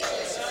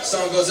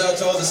Song goes out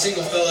to all the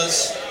single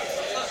fellas.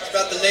 It's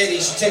about the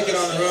ladies you take it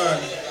on the run.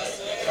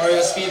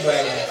 REO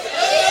Speedwagon.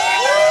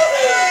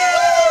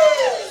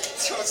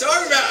 That's what I'm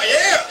talking about,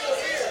 yeah!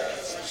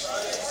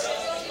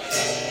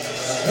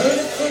 I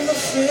heard it from a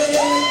friend.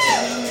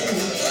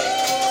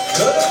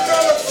 Heard it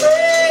from a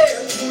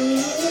friend.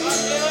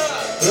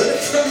 Heard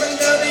it from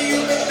another,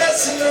 you've been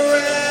messing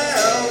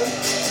around.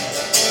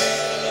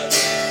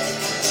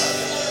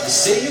 You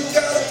say you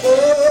got a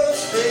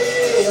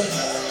boyfriend.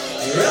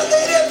 You're out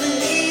there every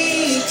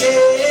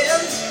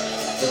weekend.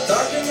 They're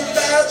talking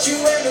about you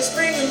and it's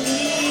bringing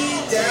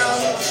me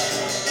down.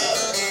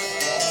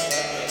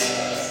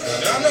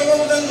 But I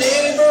know the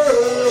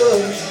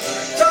neighborhood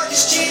talk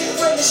is cheap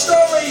when the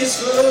story is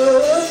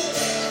good,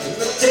 and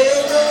the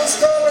tale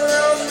goes all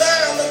around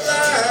down the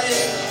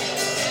line.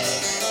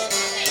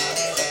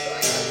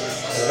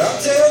 But I'm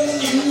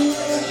telling you,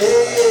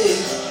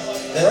 babe,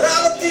 that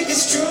I don't think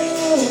it's true,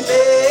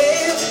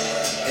 babe.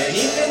 And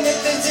even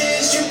if it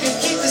is, you can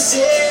keep the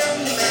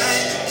same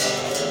night.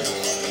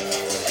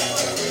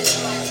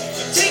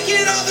 Take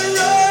it on the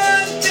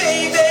run,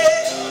 baby.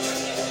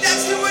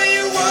 That's the way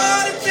you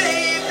want it,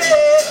 baby.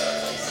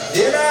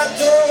 Then I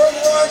don't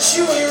want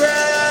you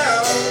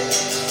around.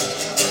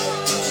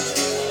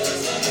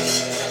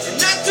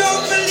 And I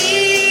don't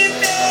believe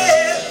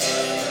it,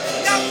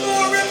 not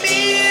for a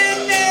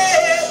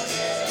minute.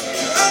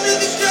 You're under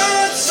the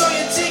gun, so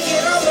you take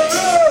it on the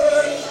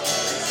run.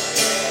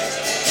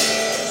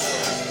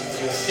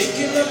 You're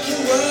thinking of your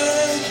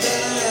white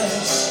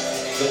lies,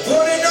 you're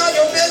putting on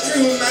your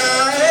bedroom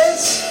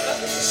eyes.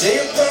 Say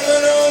you're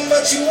coming home,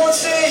 but you won't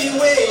say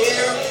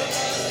where.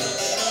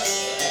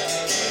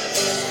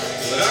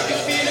 But I can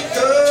feel it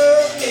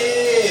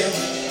coming.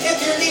 If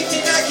you leave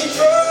tonight, keep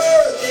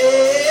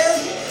running,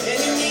 and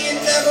you need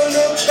never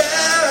look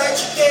back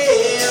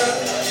again.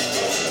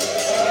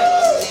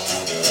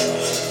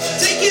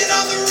 Take it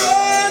on the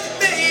road,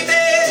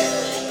 baby.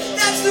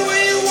 That's the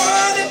way you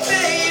want it,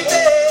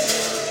 baby.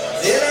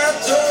 Then I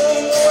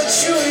don't want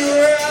you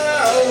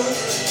around.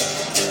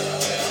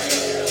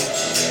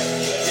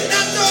 And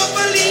I don't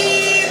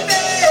believe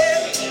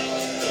it,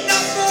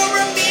 not for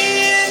a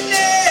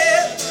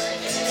minute.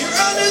 You're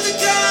under the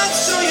gun,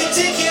 so you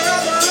take it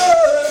on the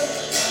road.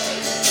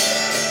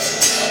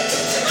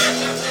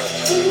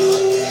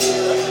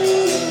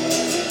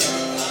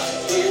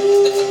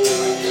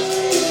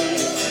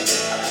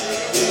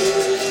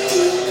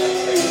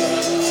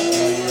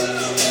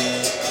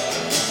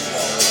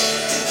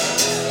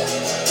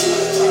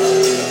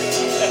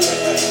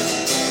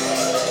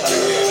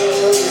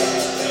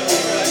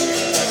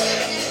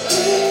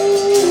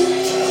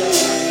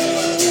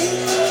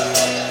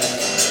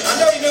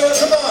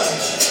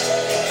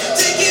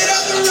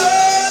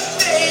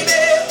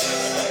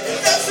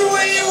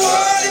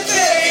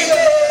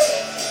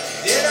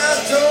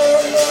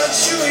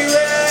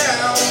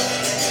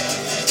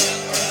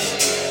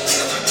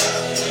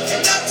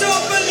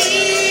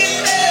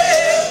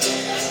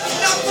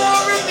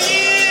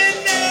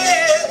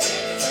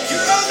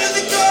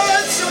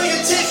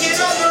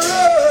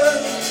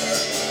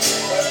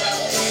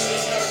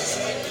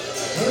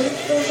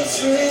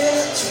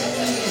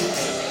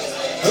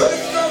 Heard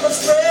it from a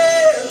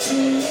friend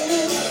too.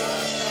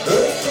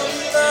 Heard it from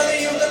another,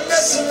 you've been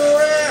messing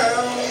around.